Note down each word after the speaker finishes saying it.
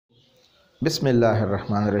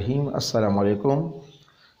बिस्मिल्लाहिर्रहमानिर्रहीम अस्सलाम वालेकुम।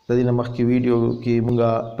 د دې مخ کې ویډیو کې مونږه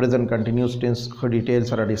پریزنٹ کنټینیوس ټینس خو ډیټیل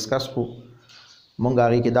سره ډیسکس کو. مونږه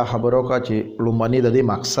هغه کې دا خبرو کا چې لومړنی د دې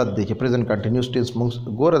مقصد دی چې پریزنٹ کنټینیوس ټینس مونږ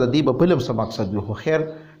ګوره د دې په فلم څه مقصد دی، خو خیر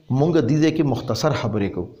مونږ د دې کې مختصر خبرې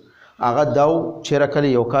کوو. هغه داو چې راکله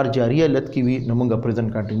یو کار جاری حالت کې وي نو مونږه پریزنٹ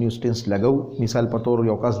کنټینیوس ټینس لګو. مثال په تور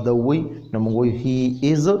یو کس دا وای نو مونږ وای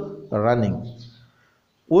هی از رننګ.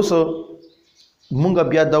 اوس مونږه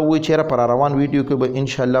بیا دا وای چې را پر روان ویډیو کې به ان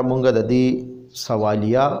شاء الله مونږه د دې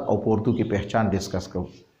سوالیه او پورتو کی پہچان ڈسکس کرو.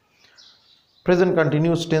 پریزنٹ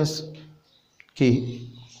کنٹینیوس ٹینس کی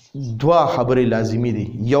دوا خبرې لازمی دي،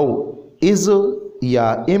 یو از یا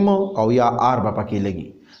ام او یا آر به پکې لګي.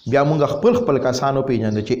 بیا مونږ خپل کسانو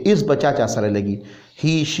پیژنو چې از بچا چا سره لګي،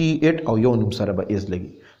 هی شي اټ او یو نوم سره به از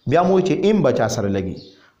لګي. بیا مو چې ام بچا سره لګي،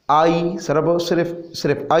 آی سره به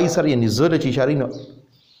صرف آی سره یعنی زره چې اشاره نو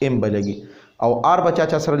ام به لګي، او آر بچا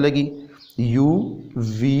چا سره لګي، یو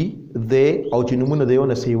وی د او چې نمونه د یو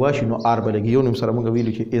نه سیوا شي نو آر به لګي. یو نوم سره مونږ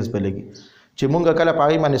ویلو چې از به لګي. چې مونږ کله په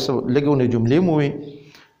هغې باندې لګونه جملې مو وي،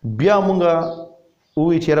 بیا مونږ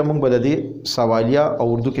ووي چېرې مونږ به د دې سوالیه او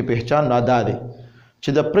اردو کې پہچان نه دا دی چې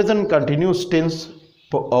د پریزنٹ کنټینیوس ټینس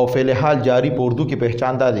او فعل حال جاری په اردو کې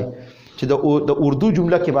پہچان دا دی چې د اردو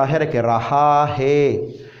جمله کې باهره کې رها ہے،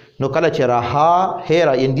 نو کله چې رها ہے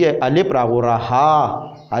را یندې الف راغو رها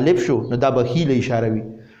الف شو نو دا به هی له اشاره وي.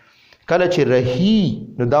 کله چې رهی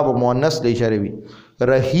نو دا به مؤنث له اشاره وي.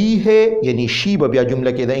 رهی ہے یعنی شی به بیا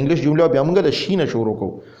جمله کې د انګلیش جمله بیا موږ د شی نه شروع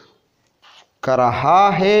کوو. کرها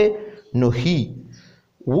ہے نو هی،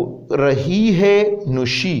 رهی ہے نو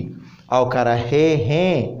شی، او کرهه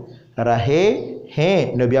ہیں رهه ہیں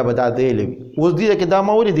نو بیا به دا دی لوي. اوس دې کې دا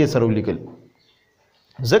ما ولې دې سره ولیکل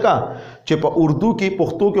ځکه چې په اردو کې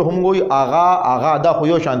پښتو کې هم وایي آغا دا خو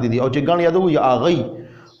یو شان دي او چې ګڼ یادو یا آغی،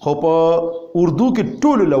 خو په اردو کې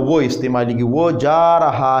ټول له و استعمالیږي. و جا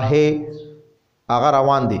رہا ہے هغه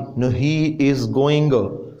روان دی نو هی از گوئنګ.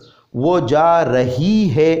 و جا رہی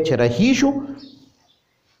ہے چې رہی شو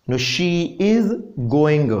نو شی از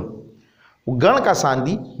گوئنګ. ګڼ کسان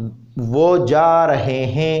دي وہ جا رہے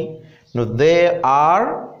ہیں نو دے آر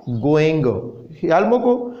گوئنگ. خیال مو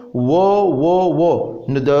کو وہ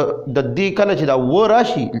نو د دې کله چې دا و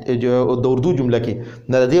راشي د اردو جمله کې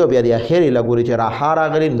نو د دې بیا د اخر لګوري چې راها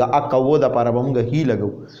راغلی نو د اک و د پاره به موږ هی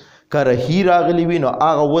لګو. که رهی راغلی وي نو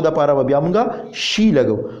هغه و د پاره به بیا موږ شی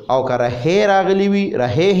لګو. او که رهی راغلی وي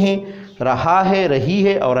رهی ہے رها ہے رهی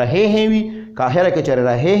ہے او رهی ہے وي که اخره کې چې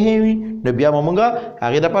رهی ہے وي نو بیا به موږ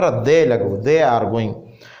هغې دپاره دی لګو، دی آر گوینګ.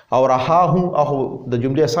 او رها هم او د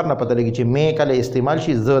جملې اثر نه پته لګي چې مې کله استعمال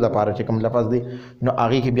شي زه د پاره چې کوم لفظ دی نو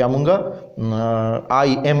هغې کې بیا مونږ آی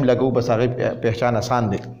ایم لګو، بس هغې پہچان آسان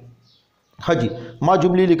دی. ښه جی ما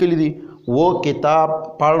جملې لیکلي دي وہ کتاب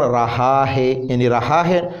پڑھ رہا ہے یعنی رہا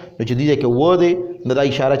ہے نو چې دې ځای کې و دی نو دا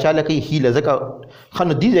اشاره چاله کوي هی له ځکه ښه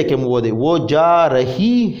نو دې ځای کې م و دی وہ جا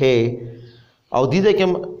رہی ہے او دې ځای کې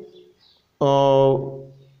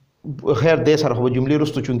خیر دې سره خو جملې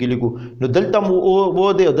رستو چونکې لیکو نو دلته مو و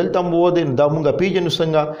دی او دلته مو و دی نو دا مونږ پیژنو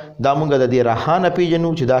څنګه، دا مونږ د دې رها نه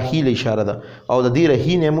پیژنو چې دا هی له اشاره ده او د دې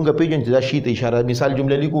رهی نه مونږ پیژنو چې دا شی ته اشاره ده. مثال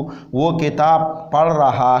جمله لیکو وہ کتاب پڑھ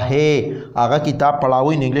رہا ہے، هغه کتاب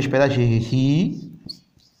پڑھاوی نو انګلیش پیدا شي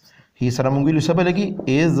هی سره مونږ ویلو څه به لګي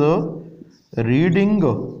از ریډینګ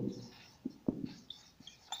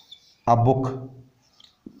ا بک.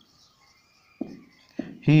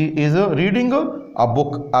 He is reading a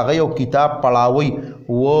book. هغه یو کتاب پڑھاوی.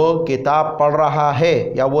 وہ کتاب پڑھ رہا ہے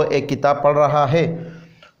یا وہ ایک کتاب پڑھ رہا ہے.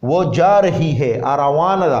 وہ جا رہی ہے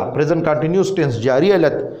روانه ده پریزنٹ کنټینیوس ټینس جاری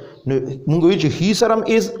حالت نو موږ وایو چې هی سرم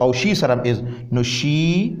از او شی سرم از نو شی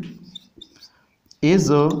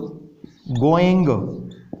از گوئنګ.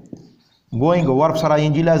 گوئنګ ورب سره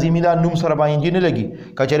انجی لازمی ده، نوم سره با انجی نه لګي.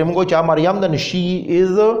 کچره موږ چې مریم ده نو شی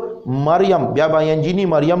از مریم، بیا با انجی نه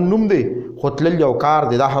مریم نوم دی خو تلل یو کار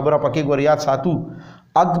دی. دا خبره پکې ګور یاد ساتو.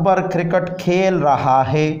 اکبر کرکٹ کھیل رہا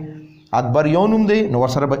ہے، اکبر یو نوم دی نو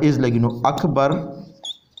ورسره به از لګي نو اکبر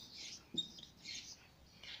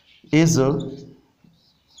از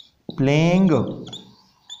پلیئنگ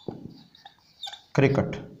کرکٹ.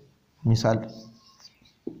 مثال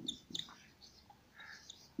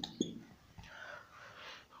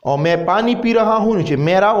اور میں پانی پی رہا ہوں چې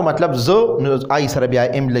میرا او مطلب ز آئی سره بیا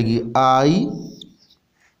ام لګي. آئی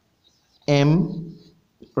am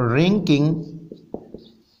drinking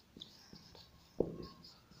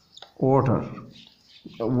water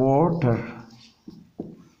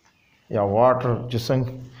یا water چې څنګه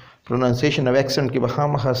پروننسیشن او ایکسنٹ کې به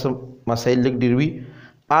خامخا مسایل لږ ډېر وي.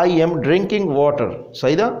 I am drinking water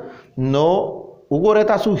صحیح ده. نو وګورئ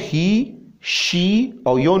تاسو هی شي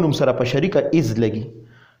او یو نوم سره په شریکه از لګي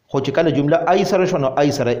خو چې کله جمله آی سره شو نو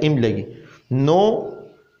آی سره ام لګي. نو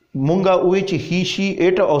مونږه وی چې هی شي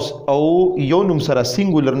اټ او یو نوم سره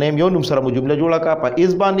سنگولر نیم یو نوم سره مو جمله جوړه کا په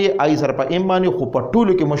اس باندې آی سره په ام باندې، خو په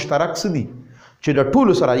ټولو کې مشترک سدي چې د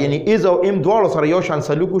ټولو سره یعنی از او ام دواړو سره یو شان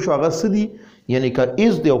سلوک شو هغه سدي، یعنی که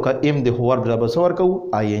از دی او که ام دی خو ورب به سور کو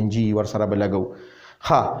آی ان جی ور سره بلګو.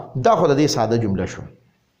 ها دا خو د دې ساده جمله شو.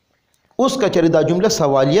 اوس کچری دا جمله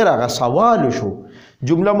سوالیه راغه سوال شو.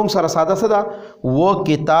 جمله مونږ سره ساده ساده وہ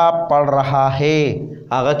کتاب پڑھ رہا ہے،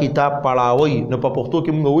 هغه کتاب پڑھاوي، نو په پښتو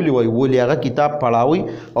کې مونږ ولي وای ولي هغه کتاب پڑھاوي،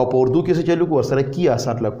 او په اردو کې څه چلو کو سره کیا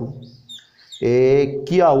اثر لکو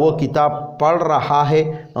کیا وہ کتاب پڑھ رہا ہے،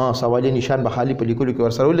 سوالی نشان به خالی په لیکلو کې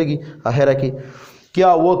ور سره ولګي اخره کې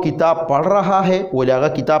کیا وہ کتاب پڑھ رہا ہے، ولي هغه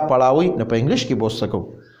کتاب پڑھاوي، نو په انګلیش کې بوس سکو.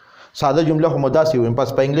 ساده جمله خو مداسي وي،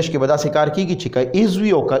 پس په انګلیش کې به داسې کار کیږي چې که از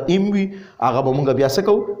وي او که ام وي هغه به مونږ بیا څه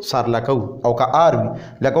کوو سر لکو، او که آر وي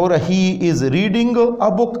لکه وره هی از ریډینګ ا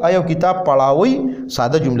بک، آیا کتاب پڑھاوي،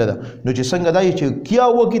 ساده جمله ده. نو چې څنګه دا چې کیا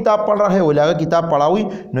وہ کتاب پڑھ رہا ہے ولې هغه کتاب پڑھاوي،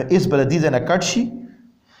 نو اس به د دې ځای نه کټ شي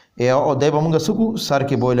او دای به مونږ سکو سر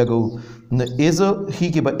کې بوی لګو. نو از هی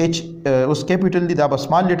کې به اچ اوس کیپیټل دی، دا به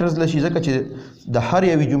سمال لیټرز لشي ځکه چې د هر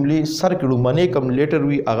یوې جملې سر کې لومړنی کم لیټر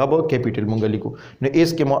وي هغه به کیپیټل مونږ لیکو. نو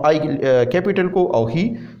از کې مو آی کیپیټل کو او هی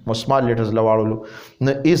مو سمال لیټرز لواړو.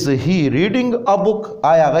 نو از هی ریډینګ ا بک،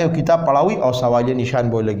 آیا هغه یو کتاب پڑھاوي، او سوالیه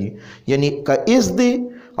نشان بوی لګي، یعنی که از دی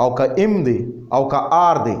او که ام دی او که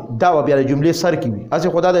آر دی دا به بیا د جملې سر کې وي. اسې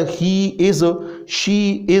خدا د هی از شی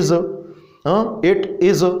از اٹ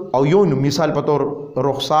از او یو نو مثال په تور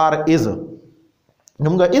رخسار از، نو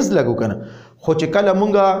مونږه از لګو کنه. خو چې کله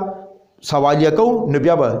مونږه سوالیه کو نو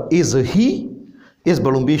بیا به از هی از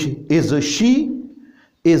بلومبی شي، از شی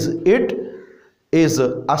از اٹ از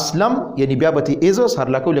اسلم، یعنی بیا به تی از سر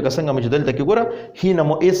لکو لکه څنګه مجدل تکي ګوره هی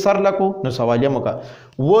نمو از سر لکو نو سوالیه مکا.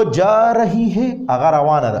 وہ جا رہی ہے هغه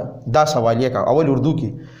روانه ده، دا سوالیه کا اول اردو کې،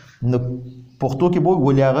 نو پښتو کې بو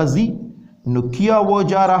ولې هغه زی، نو کیا وہ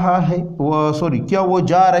جا رہا ہے وہ سوری کیا وہ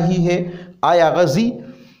جا رہی ہے آیا غزی،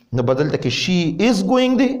 نو بدل تک شی از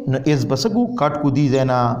گوئنگ دی، نو از بسگو کٹ کو دی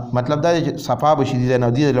دینا، مطلب دا صفا بشي دی دینا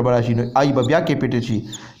دی لبرا شي، نو آی بیا کیپیټل شي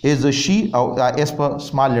از شی او اس په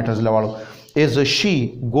سمال لیټرز لواړو. از شی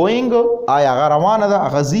گوئنگ آیا غ روانه ده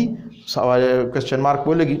غزی سوال کوېسچن مارک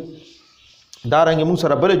ولګي. دا رنګ موږ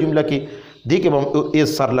سره بل جمله کې دی کې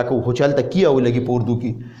از سر لکو هو چلته کیا ولګي په اردو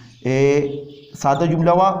کې ساده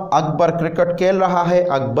جمله وا اکبر کرکٹ کھیل رہا ہے،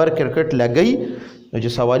 اکبر کرکٹ لگئی، جو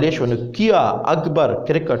سوال شو نو کیا اکبر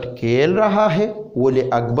کرکٹ کھیل رہا ہے ولې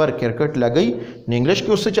اکبر کرکٹ لگئی. نو انګلیش کې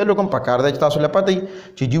اوس چلو کوم پکار دی تاسو لپاره دی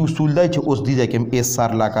چې جی اصول دی چې اوس دی کې اس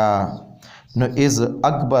سر لکا. نو از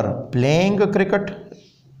اکبر پلیئنگ کرکٹ،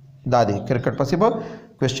 دا دی کرکٹ پسې به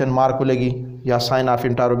کوېسچن مارک لګي یا ساين اف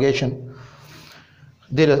انټروګیشن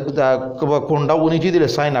دا کونډه ونی چې د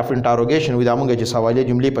ساين اف انټروګیشن وي دا مونږ چې سوالیه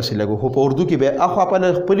جملې پسې لګو. خو په اردو کې به اخوا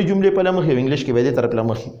په خپل جملې په لمخ او انګلیش کې به دې طرف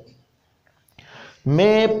لمخ.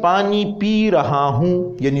 میں پانی پی رہا ہوں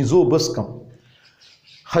یعنی زو بس کم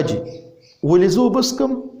حجی ولې زو بس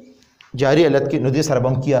کم جاری حالت کې نو دې سره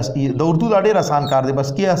بم کیا د اردو دا ډېر آسان کار دی،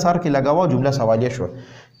 بس کیا اثر کې لگاوا جمله سوالیه شو.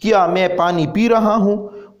 کیا میں پانی پی رہا ہوں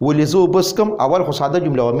ولې زو بس کم اول خو ساده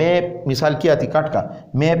جمله و، میں مثال کیا تھی کٹ کا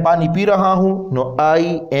میں پانی پی رہا ہوں نو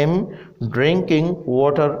آئی ایم ڈرنکنگ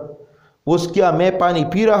واٹر. اوس کیا میں پانی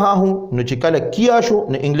پی رہا ہوں نو چې کله کیا شو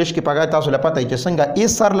نو انګلیش کې پګای تاسو لپاره چې څنګه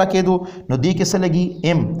اس سر لکېدو نو دې کې څه لګي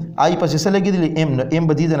ام، آی پسې څه لګي ام، نو ام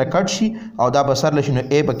به دې نه کټ شي او دا به سر لشي، نو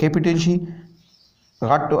ای به کیپیټل شي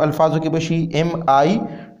غټ الفاظو کې بشي ام آی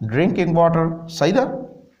ډرینکینګ واټر. صحیح ده.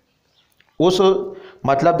 اوس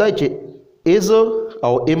مطلب دا چې از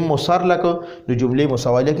او ام مسر لک نو جملې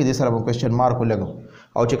مسوالیه کې د سره کوېسچن مارک لګو،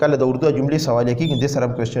 او چې کله د اردو جملې سوالیه کې د سره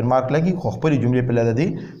کوېسچن مارک لګي خو خپل جملې په لاره دي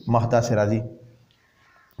مخدا سره راځي.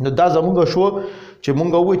 نو دا زمونږ شو چې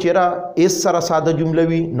مونږ وو چې را اس سره ساده جمله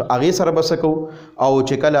وي نو هغه سره بسکو، او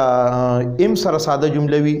چې کله ام سره ساده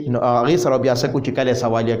جمله وي نو هغه سره بیا سکو چې کله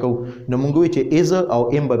سوالیه کو، نو مونږ وو چې از او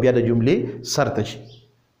ام بیا د جملې سرته شي.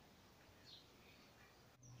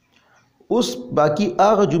 اوس باقی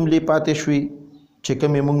هغه جملې پاتې شوي چې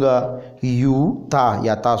کومې مونږه یو تا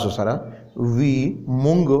یا تاسو سره وی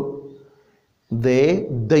مونږ د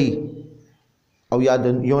دی او یا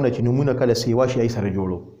د یو نه چې نمونه کله سیوا شي سره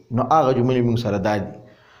جوړو نو هغه جملې مونږ سره دا دي.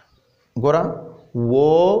 ګوره وہ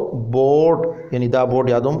بورڈ یعنی دا بورڈ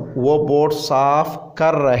یادوم وہ بورڈ صاف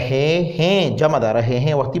کر رہے ہیں جمع دا رہے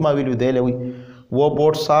ہیں وقتی ما ویلو دی لوي وہ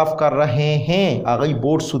بورڈ صاف کر رہے ہیں هغه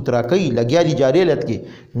بورډ سترا کوي لګیا دي جاری لت کې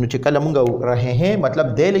نو چې کله مونږ رہے ہیں مطلب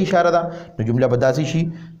دی له اشاره ده نو جمله بداسي شي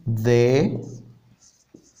they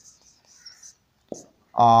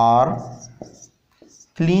are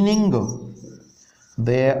cleaning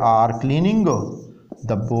they are cleaning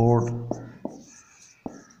the board.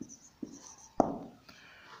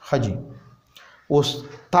 خجی اوس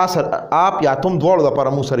تاسو آپ یا تم دواړو لپاره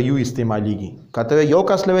مو سره یو استعمالیږي کته یو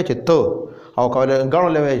کس لوي چې ته او کله غاڼو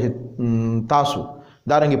لوي چې تاسو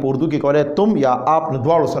دارنګه په اردو کې کوله تم یا آپ نو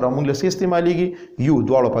دواړو سره موږ له استعمالیږي یو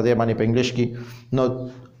دواړو په دې باندې په انګلیش کې نو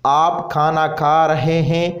آپ کھانا کھا رہے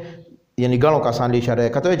ہیں یعنی غاڼو کا سان له اشاره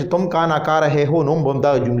کته چې تم کھانا کھا رہے ہو نو بم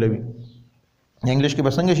دا جمله وي انګلیش کې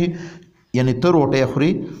بسنګ شي یعنی ته روټه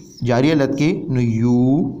خوري جاری حالت کې نو یو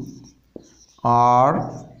آر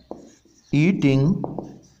eating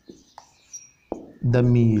the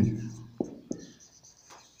meal.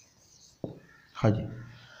 हाँ जी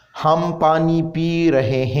हम पानी पी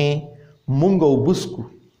रहे हैं मुंगो बुस्कु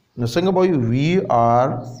न संग भाई we are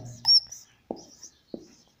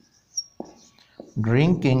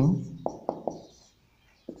drinking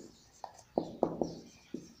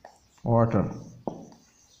water.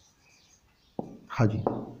 हाँ जी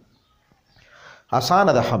आसान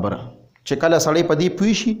ده خبره چې کله سړی په دې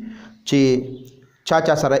پوه شي چې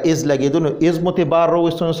چا سره از لګېدو نو از متبار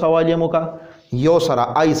راوستو سوال یې موکا یو سره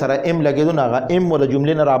آی سره ام لګېدو نو هغه ام ول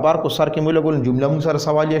جملې نه رابار کو سر کې مو لګول جمله مو سره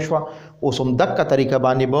سوال یې شو اوس هم دغه طریقه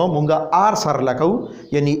باندې به مونږه آر سر لکو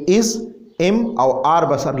یعنی از ام او آر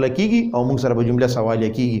به سر لکېږي او مونږ سره به جمله سوال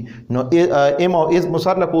یې کېږي نو ام او از مو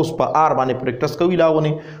سر لکو اوس په آر باندې پریکټس کوي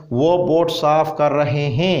لاغونه وہ بورډ صاف کر رہے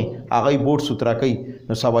ہیں هغه بورډ سترا کوي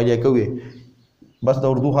نو سوال یې کوي بس د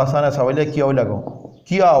اردو خاصانه سوال کیا لگاؤ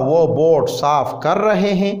کیا وہ بورڈ صاف کر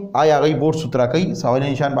رہے ہیں آیا غی بورڈ سترا کئی سوال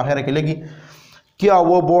نشان باہر کے لگی کیا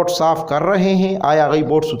وہ بورڈ صاف کر رہے ہیں آیا غی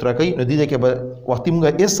بورڈ سترا کئی نو دیده که با وقتی مونگا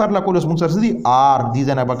اس سر لکول اس مونگ سر سدی آر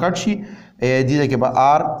دیده نا با کٹ شی دیده که با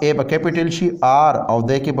آر اے با کیپیٹل شی آر او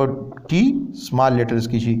دے که با ٹی سمال لیٹرز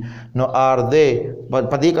کی شی نو آر دے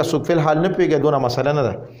پا دے کا سوک فی الحال نپے گیا دونا مسئلہ نا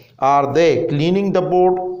دا آر دے کلیننگ دا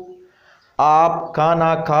بورڈ آپ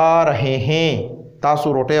کھانا کھا رہے ہیں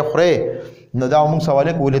تاسو روٹے خورے نو دا مونږ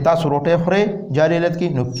سواله کولی تاسو روټه خورئ جاری حالت کې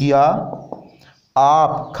نو کیا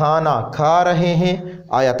آپ کھانا کھا رہے ہیں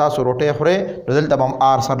آیا تاسو روټه خورئ نو دلته به هم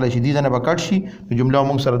آر سر لی شي دې ځای نه به کټ شي نو جمله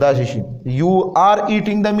مونږ سره داسې شي یو آر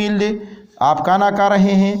ایټینګ د میل دی آپ کھانا کھا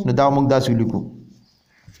رہے ہیں نو دا مونږ داسې لیکو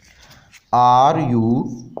آر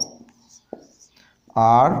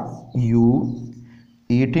یو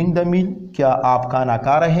ایٹنگ دا میل کیا آپ کھانا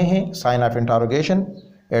کھا رہے ہیں سائن آف انٹروگیشن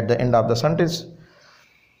ایٹ دا اینڈ آف دا سینٹینس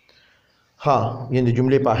हाँ ये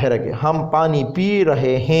जुमले पाहेरा के हम पानी पी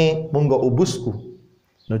रहे हैं मुंगा उबुस्कु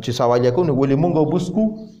नो ची सवाल को नो बोले मुंगा उबुस्कु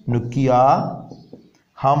नो किया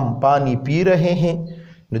हम पानी पी रहे हैं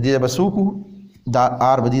नो दीदा बसुकु दा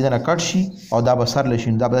आर बदीदा ना कटशी और दा बसर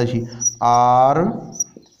लशिन दा बदाशी आर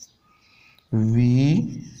वी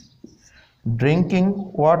ड्रिंकिंग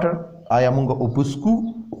वाटर आया मुंगा उबुस्कु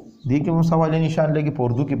देखिए वो सवाल निशान लगी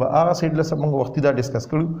उर्दू की बा साइड ला सब मुंगा वक्ती दा डिस्कस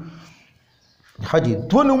करूँ हाँ जी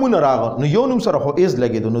दो नमूने राग नो यो नम सर हो एज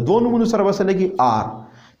लगे दो नो दो नमूने सर बस लगी आर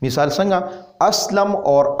मिसाल संगा असलम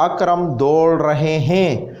और अकरम दौड़ रहे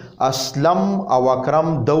हैं असलम और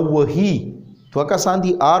अकरम दौही तो का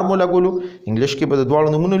सांदी आर मोला गोलो इंग्लिश के बदले दो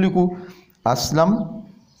नमूने लिखू असलम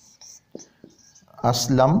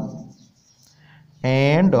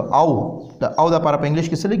एंड आउ द पारा इंग्लिश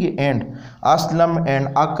किससे लगी एंड असलम एंड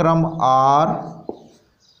अकरम आर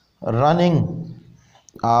रनिंग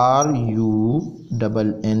RUNNING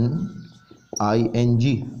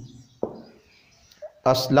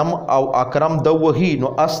असलम और अकरम दवही नो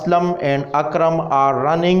असलम एंड अकरम आर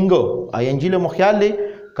रनिंग ING ले मुख्याल ले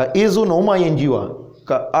का एजो नो ING वा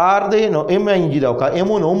का आर दे नो MING दा का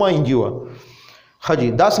एमो नो ING वा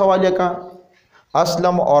खजी दा सवाल का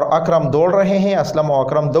असलम और अकरम दौड़ रहे हैं असलम और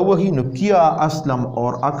अकरम दवही नो किया असलम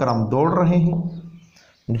और अकरम दौड़ रहे हैं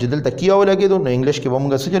जदल तक किया लगे दो इंग्लिश के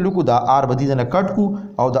बमगा से चलू को दा आर बदी देना कट को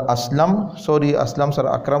और द असलम सॉरी असलम सर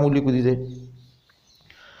अकरम उली को दीजिए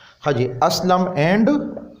हाँ जी असलम एंड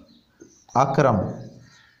अकरम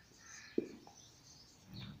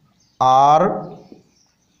आर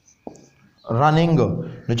रनिंग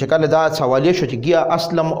नो चकाले दा सवालिया शो गया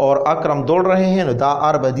असलम और अकरम दौड़ रहे हैं नो दा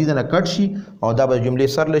आर बदी देना कट शी और दा जुमले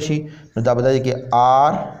सर लशी नो दा बता कि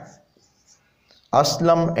आर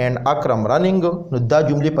असलम एंड अकरम रनिंग नो दा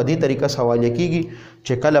जुमले पदी तरीका सवाल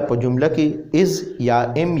की कल प जुमला के इज़ या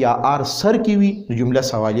एम या आर सर की हुई जुमला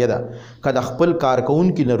सवालिया दा कल खपल कारकून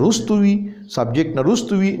की न रुस्त हुई सब्जेक्ट न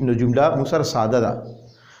रुस्त हुई न जुमला मुसर सादा दा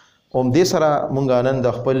ओम दे सरा मुंगा नंद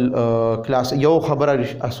खपल क्लास यो खबर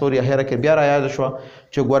सॉरी हेरा के बियार आया शो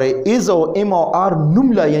च गोरे is O M O R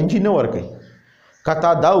नुमला यंजी न वर कई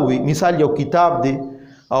कता दा हुई मिसाल यो किताब दे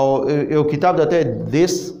और यो किताब दते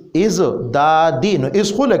दिस इज दा दी नो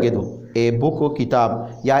इस खो लगे दो a book کتاب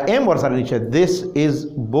یا ایم ورسره نشته this is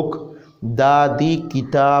book دا دی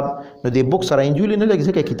کتاب نو دی بوک سره انجولی نه لګي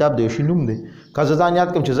ځکه کتاب د یو نوم دی که زه ځان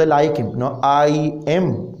یاد کړم چې زه لایق یم نو آی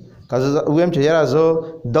ایم که زه ووایم چې یاره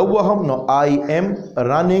زه د وهم نو آی ایم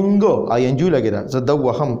رننګ آی ان جی لګي دا زه د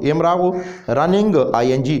وهم ایم راغو رننګ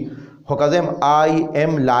آی ان جی خو که زه یم آی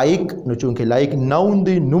ایم لایق نو چونکې لایق نون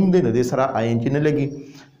دی نوم دی نو دې سره آی ان جی نه لګي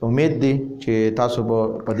امید دی چې تاسو به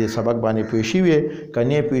په دې سبق باندې پوه شوي که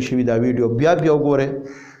نه پوه شوي دا ویډیو بیا وګورئ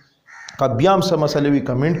که بیا هم څه مسله وي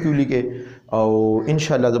کمنټ کې ولیکئ او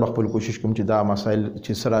انشاءالله زه به خپل کوشش کوم چې دا مسایل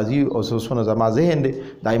چې څه راځي او څه زما ذهن دی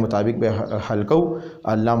دا مطابق به حل کوو.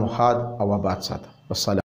 الله مو ښاد او آباد ساته. والسلام.